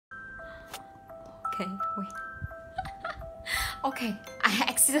Okay, wait. Okay, I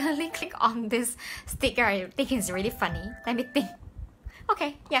accidentally clicked on this sticker. I think it's really funny. Let me think.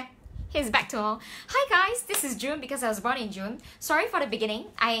 Okay, yeah. Here's back to all. Hi guys, this is June because I was born in June. Sorry for the beginning.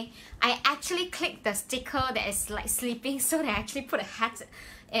 I actually clicked the sticker that is like sleeping, so they actually put a hat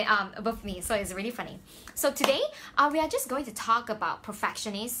above me, so it's really funny. So today we are just going to talk about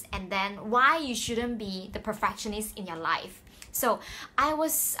perfectionists and then why you shouldn't be the perfectionist in your life. So I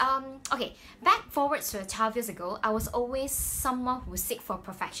was okay, back forward to 12 years ago, I was always someone who seek for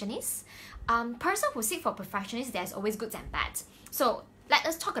perfectionists. Person who seek for perfectionists, there's always goods and bads. So let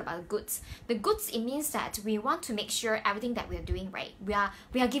us talk about the goods. The goods, it means that we want to make sure everything that we are doing right. We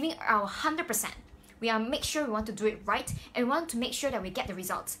are giving our 100%. Make sure we want to do it right, and we want to make sure that we get the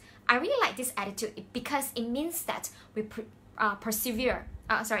results. I really like this attitude because it means that we persevere.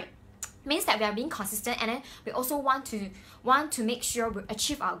 Means that we are being consistent, and then we also want to make sure we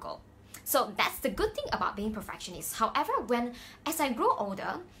achieve our goal. So that's the good thing about being perfectionist. However, as I grow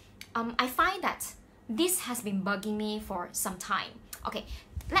older, I find that this has been bugging me for some time. Okay,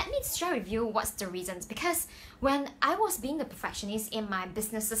 let me share with you what's the reasons. Because when I was being the perfectionist in my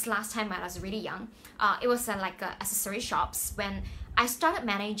businesses last time when I was really young, it was like accessory shops. When I started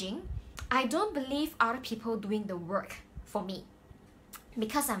managing, I don't believe other people doing the work for me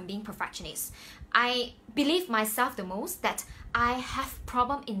because I'm being perfectionist. I believe myself the most that I have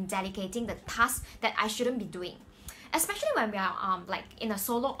problem in delegating the tasks that I shouldn't be doing. Especially when we are like in a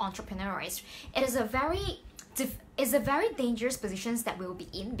solo entrepreneur, right? It is a very dangerous position that we will be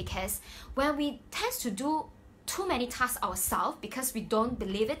in, because when we tend to do too many tasks ourselves because we don't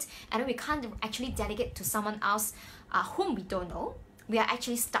believe it, and then we can't actually delegate to someone else whom we don't know, we are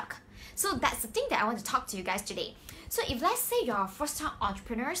actually stuck. So that's the thing that I want to talk to you guys today. So if let's say you're first-time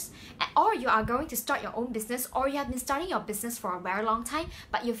entrepreneurs, or you are going to start your own business, or you have been starting your business for a very long time,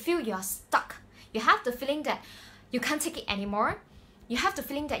 but you feel you're stuck, you have the feeling that you can't take it anymore, you have the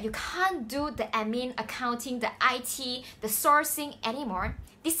feeling that you can't do the admin, accounting, the IT, the sourcing anymore,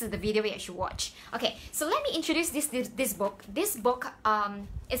 this is the video you should watch. Okay, so let me introduce this book. This book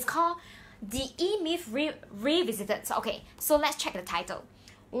is called The E-Myth Revisited. So, okay, so let's check the title.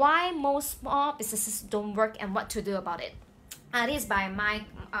 Why Most Small Businesses Don't Work and What to Do About It. This is by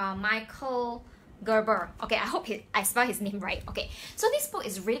Michael Gerber. Okay, I hope I spell his name right. Okay, so this book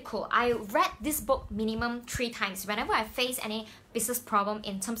is really cool. I read this book minimum 3 times. Whenever I face any business problem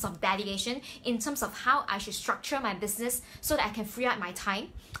in terms of delegation, in terms of how I should structure my business so that I can free up my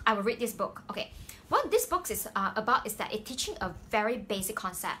time, I will read this book. Okay, what this book is about is that it's teaching a very basic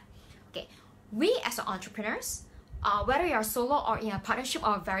concept. Okay, we as entrepreneurs, whether you're solo or in a partnership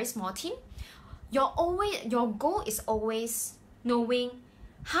or a very small team, your goal is always knowing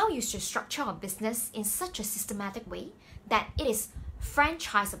how you should structure a business in such a systematic way that it is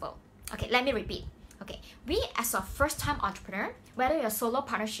franchisable. Okay, let me repeat. Okay, we as a first-time entrepreneur, whether you're a solo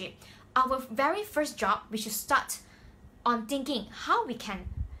partnership, our very first job, we should start on thinking how we can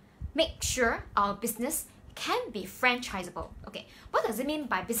make sure our business can be franchisable. Okay, what does it mean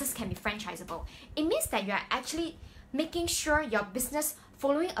by business can be franchisable? It means that you are actually making sure your business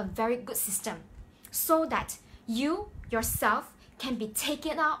following a very good system so that you yourself can be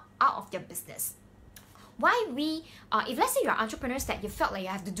taken out of your business. Why if let's say you're entrepreneurs that you felt like you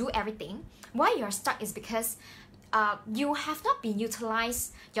have to do everything, why you're stuck is because you have not been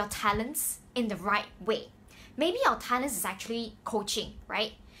utilized your talents in the right way. Maybe your talents is actually coaching,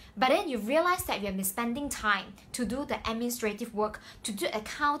 right? But then you realize that you have been spending time to do the administrative work, to do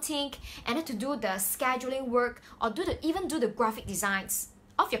accounting, and then to do the scheduling work, or even do the graphic designs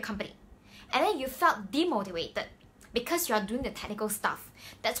of your company. And then you felt demotivated because you are doing the technical stuff.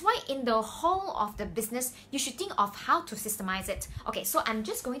 That's why in the whole of the business, you should think of how to systemize it. Okay, so I'm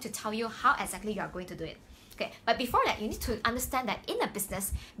just going to tell you how exactly you are going to do it. Okay, but before that, you need to understand that in a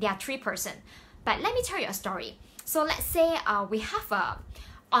business, there are 3 persons. But let me tell you a story. So let's say we have a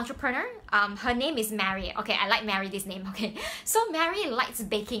entrepreneur. Her name is Mary. Okay, I like Mary, this name. Okay, so Mary likes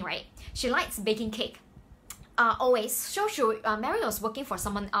baking, right? She likes baking cake. Always. So Mary was working for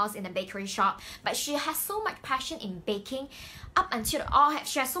someone else in a bakery shop, but she has so much passion in baking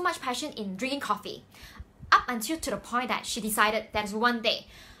she has so much passion in drinking coffee, up until to the point that she decided that one day,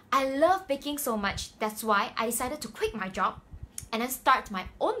 I love baking so much, that's why I decided to quit my job and then start my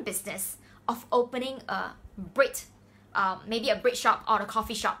own business of opening a bread, maybe a bread shop or a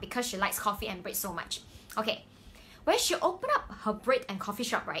coffee shop, because she likes coffee and bread so much. Okay, when she opened up her bread and coffee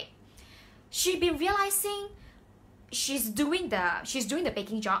shop, right, she'd been realizing she's doing the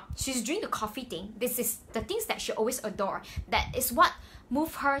baking job, she's doing the coffee thing. This is the things that she always adore. That is what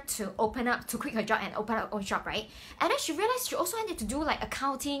move her to quit her job and open her own shop, right? And then she realized she also had to do like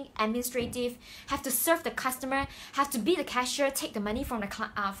accounting, administrative, have to serve the customer, have to be the cashier, take the money from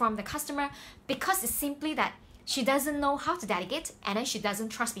the customer, because it's simply that she doesn't know how to delegate, and then she doesn't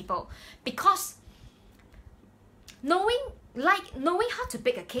trust people. Because knowing how to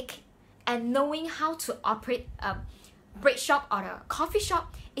bake a cake and knowing how to operate a bread shop or a coffee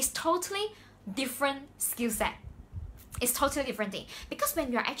shop is totally different skill set. It's totally different thing. Because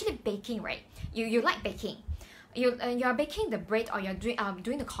when you're actually baking, right, you like baking, you're baking the bread, or you're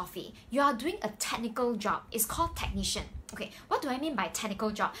doing the coffee, you are doing a technical job. It's called technician. Okay, what do I mean by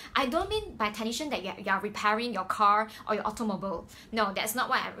technical job? I don't mean by technician that you are repairing your car or your automobile. No, that's not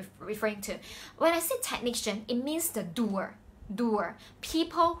what I'm referring to. When I say technician, it means the doer,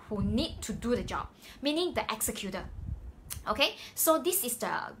 people who need to do the job, meaning the executor. Okay, so this is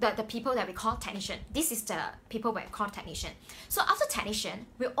the people that we call technician. This is the people we call technician. So after technician,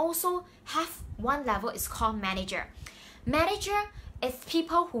 we also have one level, it's called manager. Manager is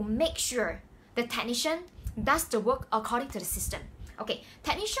people who make sure the technician does the work according to the system. Okay,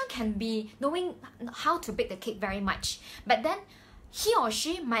 technician can be knowing how to bake the cake very much, but then he or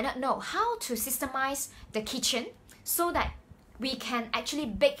she might not know how to systemize the kitchen so that we can actually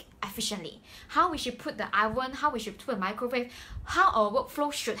bake efficiently, how we should put the oven, how we should put the microwave, how our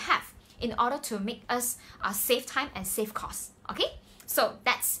workflow should have in order to make us save time and save costs. Okay, so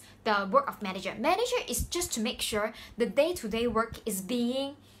that's the work of manager. Manager is just to make sure the day-to-day work is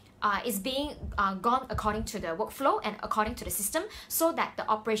being gone according to the workflow and according to the system, so that the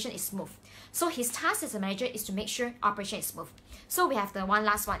operation is smooth. So his task as a manager is to make sure operation is smooth. So we have the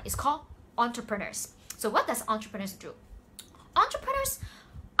last one, it's called entrepreneurs. So what does entrepreneurs do? Entrepreneurs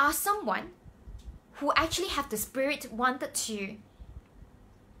are someone who actually have the spirit, wanted to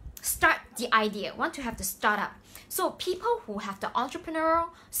start the idea, want to have the startup. So people who have the entrepreneurial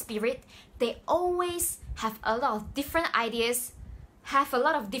spirit, they always have a lot of different ideas, have a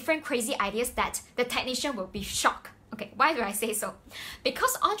lot of different crazy ideas that the technician will be shocked. Okay, why do I say so?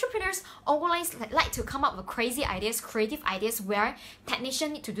 Because entrepreneurs always like to come up with crazy ideas, creative ideas where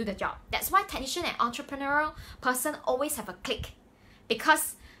technicians need to do the job. That's why technician and entrepreneurial person always have a click.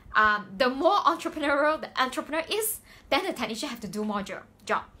 Because the more entrepreneurial the entrepreneur is, then the technician have to do more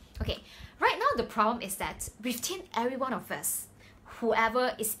job. Okay, right now the problem is that within every one of us,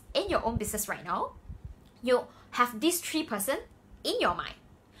 whoever is in your own business right now, you have these three person in your mind.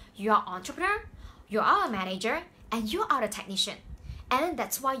 You are entrepreneur, you are a manager, and you are a technician. And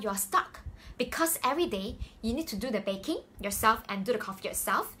that's why you're stuck. Because every day you need to do the baking yourself and do the coffee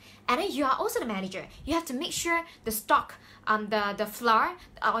yourself. And then you are also the manager. You have to make sure the stock, the flour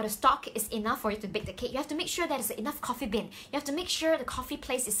or the stock is enough for you to bake the cake. You have to make sure there's enough coffee bean. You have to make sure the coffee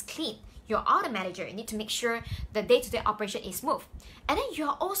place is clean. You are the manager. You need to make sure the day-to-day operation is smooth. And then you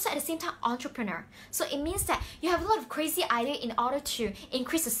are also at the same time entrepreneur. So it means that you have a lot of crazy idea in order to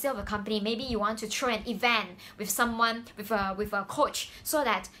increase the sale of the company. Maybe you want to throw an event with someone, with a coach, so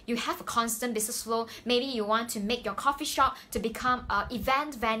that you have a constant business flow. Maybe you want to make your coffee shop to become an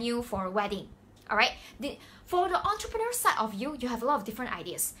event venue for a wedding. All right. For the entrepreneur side of you, you have a lot of different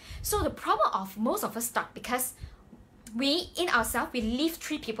ideas. So the problem of most of us stuck because we, in ourselves, we leave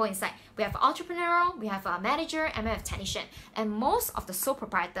three people inside. We have entrepreneurial, we have a manager, and we have technician. And most of the sole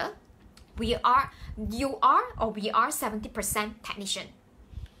proprietor, you are 70% technician,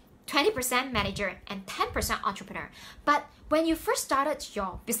 20% manager, and 10% entrepreneur. But when you first started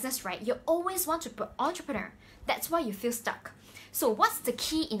your business, right, you always want to put entrepreneur. That's why you feel stuck. So what's the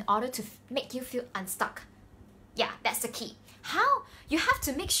key in order to make you feel unstuck? Yeah, that's the key. How? You have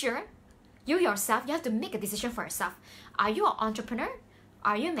to make sure you yourself, you have to make a decision for yourself. Are you an entrepreneur?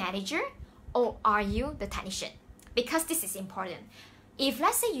 Are you a manager? Or are you the technician? Because this is important. If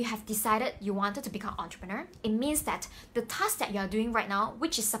let's say you have decided you wanted to become an entrepreneur, it means that the task that you are doing right now,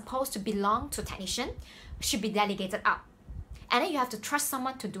 which is supposed to belong to technician, should be delegated out. And then you have to trust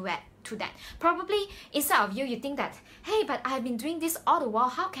someone to do it. That probably inside of you, you think that, hey, but I've been doing this all the while.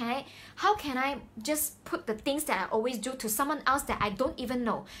 How can I just put the things that I always do to someone else that I don't even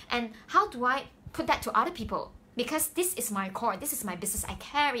know? And how do I put that to other people? Because this is my core, this is my business, I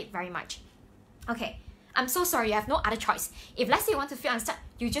care it very much. Okay, I'm so sorry, you have no other choice. If let's say you want to feel unstuck,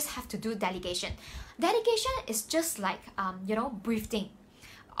 you just have to do delegation. Delegation is just like breathing,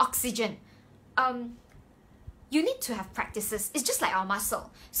 oxygen. You need to have practices. It's just like our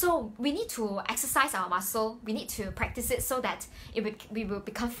muscle. So we need to exercise our muscle. We need to practice it so that we will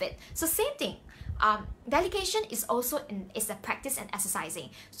become fit. So same thing. Delegation is also is a practice and exercising.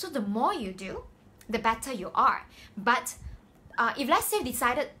 So the more you do, the better you are. But if let's say you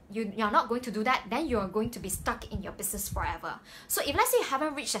decided you're not going to do that, then you're going to be stuck in your business forever. So if let's say you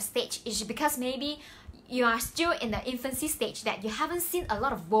haven't reached a stage, it's because maybe you are still in the infancy stage that you haven't seen a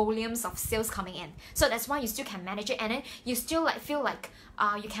lot of volumes of sales coming in. So that's why you still can manage it, and then you still feel like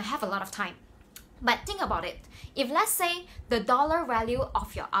you can have a lot of time. But think about it. If let's say the dollar value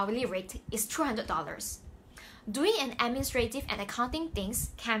of your hourly rate is $200, doing an administrative and accounting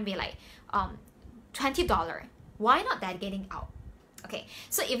things can be like $20. Why not delegating out? Okay,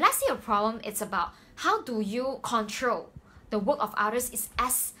 so if let's say your problem is about how do you control the work of others is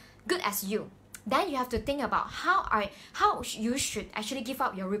as good as you, then you have to think about how you should actually give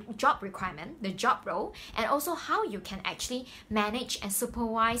up your job requirement, the job role, and also how you can actually manage and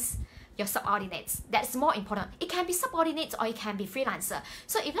supervise your subordinates. That's more important. It can be subordinates or it can be freelancer.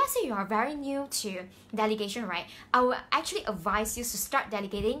 So if let's say you are very new to delegation, right, I will actually advise you to start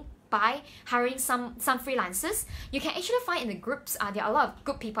delegating by hiring some freelancers. You can actually find in the groups, there are a lot of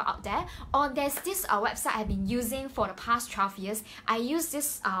good people out there. Or there's this website I've been using for the past 12 years. I use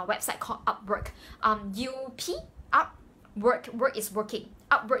this website called Upwork. Work is working,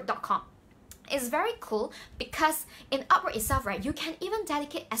 upwork.com. It's very cool because in Upwork itself, right, you can even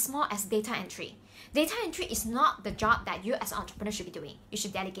delegate as small as data entry. Data entry is not the job that you as an entrepreneur should be doing. You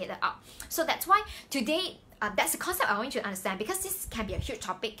should delegate it out. So that's why today, that's the concept I want you to understand, because this can be a huge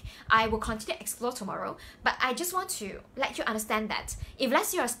topic. I will continue to explore tomorrow, but I just want to let you understand that if let's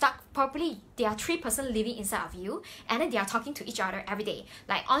say you are stuck, probably there are 3 persons living inside of you, and then they are talking to each other every day.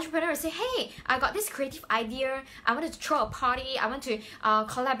 Like entrepreneurs say, hey, I got this creative idea, I wanted to throw a party, I want to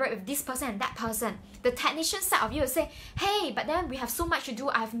collaborate with this person and that person. The technician side of you will say, hey, but then we have so much to do,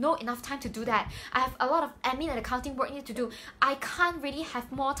 I have no enough time to do that. I have a lot of admin and accounting work need to do. I can't really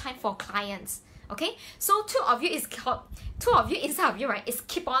have more time for clients. Okay, so two of you inside of you, right, is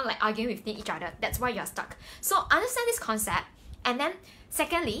keep on like arguing with each other. That's why you're stuck. So understand this concept, and then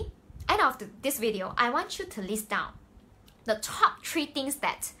secondly, end of this video, I want you to list down the top 3 things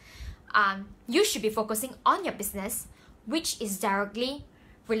that you should be focusing on your business, which is directly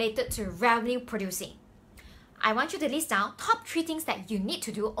related to revenue producing. I want you to list down top 3 things that you need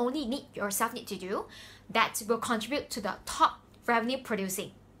to do, only yourself need to do, that will contribute to the top revenue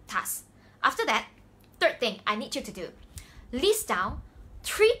producing tasks. After that, third thing I need you to do, list down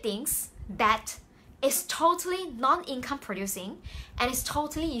 3 things that is totally non-income producing and is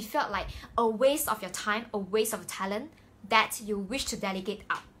totally, you felt like a waste of your time, a waste of talent that you wish to delegate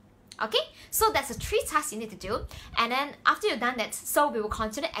out. Okay, so that's the 3 tasks you need to do. And then after you've done that, so we will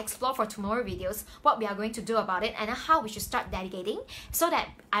continue to explore for tomorrow videos what we are going to do about it and how we should start delegating, so that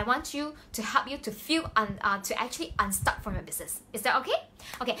I want you to help you to feel to actually unstuck from your business. Is that okay?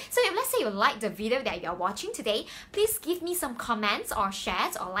 Okay, so if let's say you like the video that you're watching today, please give me some comments or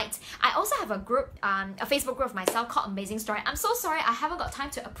shares or likes. I also have a group, a Facebook group of myself called AMazingStory. I'm so sorry I haven't got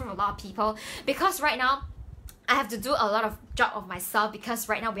time to approve a lot of people, because right now I have to do a lot of job of myself, because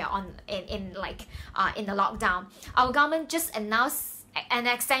right now we are in the lockdown. Our government just announced an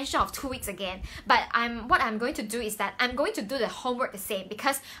extension of 2 weeks again. But what I'm going to do is that I'm going to do the homework the same,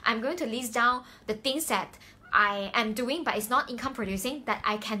 because I'm going to list down the things that I am doing but it's not income producing that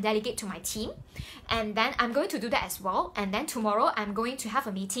I can delegate to my team, and then I'm going to do that as well. And then tomorrow I'm going to have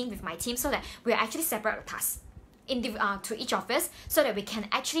a meeting with my team so that we actually separate the tasks to each of us, so that we can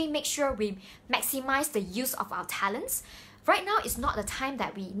actually make sure we maximize the use of our talents. Right now is not the time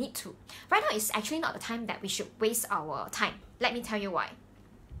that we need to. Right now is actually not the time that we should waste our time. Let me tell you why.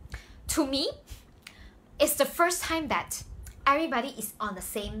 To me, it's the first time that everybody is on the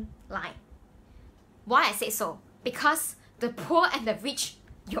same line. Why I say so? Because the poor and the rich,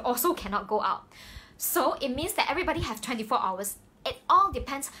 you also cannot go out. So it means that everybody has 24 hours. It all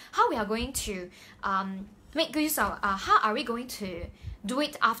depends how we are going to make use of, how are we going to do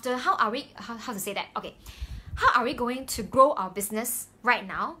it after, how to say that? Okay. How are we going to grow our business right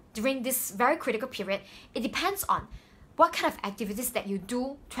now during this very critical period? It depends on what kind of activities that you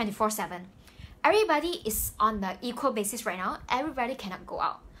do 24/7. Everybody is on the equal basis right now. Everybody cannot go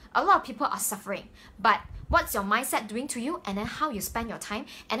out. A lot of people are suffering, but what's your mindset doing to you, and then how you spend your time,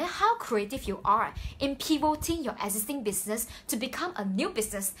 and then how creative you are in pivoting your existing business to become a new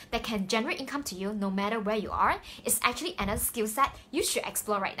business that can generate income to you no matter where you are, is actually another skill set you should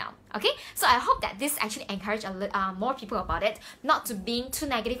explore right now. Okay, so I hope that this actually encourage more people about it, not to being too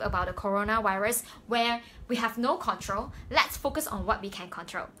negative about the coronavirus where we have no control. Let's focus on what we can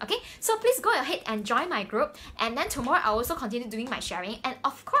control. Okay, so please go ahead and join my group, and then tomorrow I'll also continue doing my sharing. And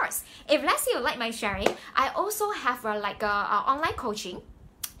of course, if let's say you like my sharing, I also have online coaching.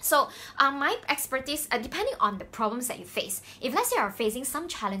 So my expertise, depending on the problems that you face, if let's say you are facing some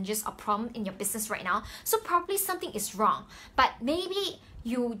challenges or problem in your business right now, so probably something is wrong, but maybe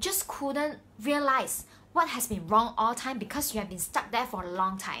you just couldn't realize what has been wrong all time because you have been stuck there for a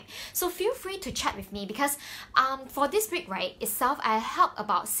long time. So feel free to chat with me because for this week, right, itself, I help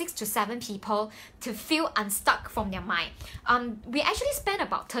about 6 to 7 people to feel unstuck from their mind. We actually spent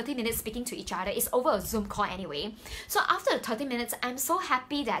about 30 minutes speaking to each other. It's over a Zoom call anyway. So after the 30 minutes, I'm so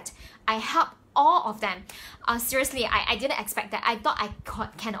happy that I helped all of them. Seriously, I didn't expect that. I thought I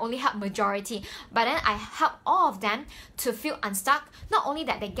can only help majority, but then I help all of them to feel unstuck. Not only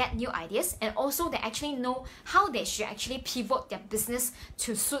that, they get new ideas, and also they actually know how they should actually pivot their business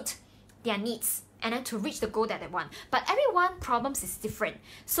to suit their needs and then to reach the goal that they want. But everyone's problems is different.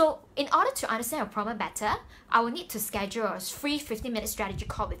 So in order to understand your problem better, I will need to schedule a free 15-minute strategy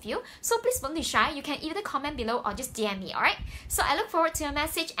call with you. So please don't be shy. You can either comment below or just DM me, alright? So I look forward to your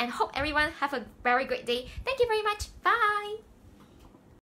message and hope everyone have a very great day. Thank you very much. Bye!